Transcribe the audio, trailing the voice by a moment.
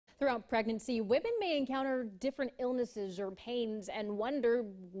Throughout pregnancy, women may encounter different illnesses or pains and wonder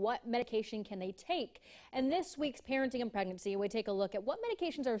what medication can they take. And this week's Parenting and Pregnancy, we take a look at what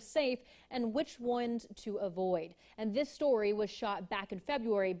medications are safe and which ones to avoid. And this story was shot back in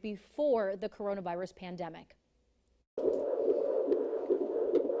February before the coronavirus pandemic.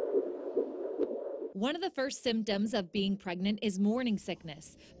 One of the first symptoms of being pregnant is morning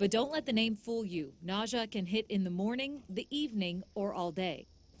sickness. But don't let the name fool you. Nausea can hit in the morning, the evening, or all day.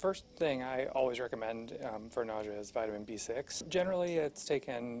 First thing I always recommend for nausea is vitamin B6. Generally, it's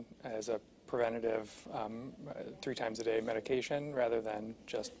taken as a preventative 3 times a day medication rather than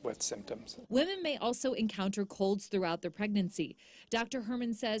just with symptoms. Women may also encounter colds throughout their pregnancy. Dr.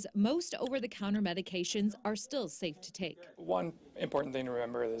 Herman says most over-the-counter medications are still safe to take. One important thing to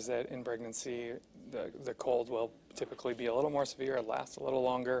remember is that in pregnancy, the cold will typically be a little more severe, last a little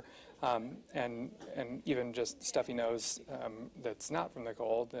longer, and even just stuffy nose that's not from the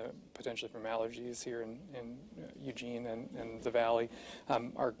cold, potentially from allergies here in Eugene and the Valley,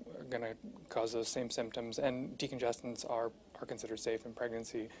 are going to cause those same symptoms. And decongestants are considered safe in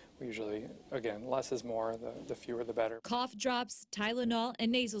pregnancy. We usually, again, less is more, the fewer the better. Cough drops, Tylenol,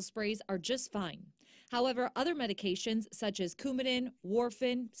 and nasal sprays are just fine. However, other medications such as Coumadin,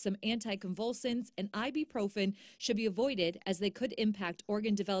 warfarin, some anticonvulsants, and ibuprofen should be avoided as they could impact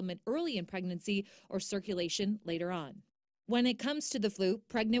organ development early in pregnancy or circulation later on. When it comes to the flu,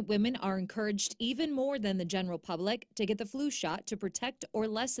 pregnant women are encouraged even more than the general public to get the flu shot to protect or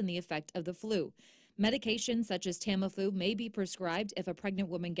lessen the effect of the flu. Medications such as Tamiflu may be prescribed if a pregnant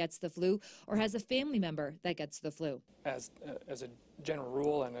woman gets the flu or has a family member that gets the flu. As a general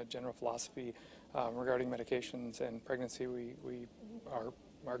rule and a general philosophy regarding medications and pregnancy,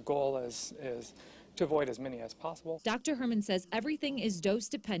 our goal is to avoid as many as possible. Dr. Herman says everything is dose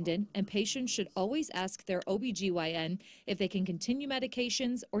dependent and patients should always ask their OB/GYN if they can continue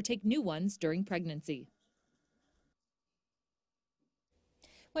medications or take new ones during pregnancy.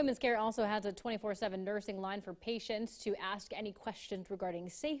 Women's Care also has a 24/7 nursing line for patients to ask any questions regarding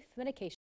safe medication.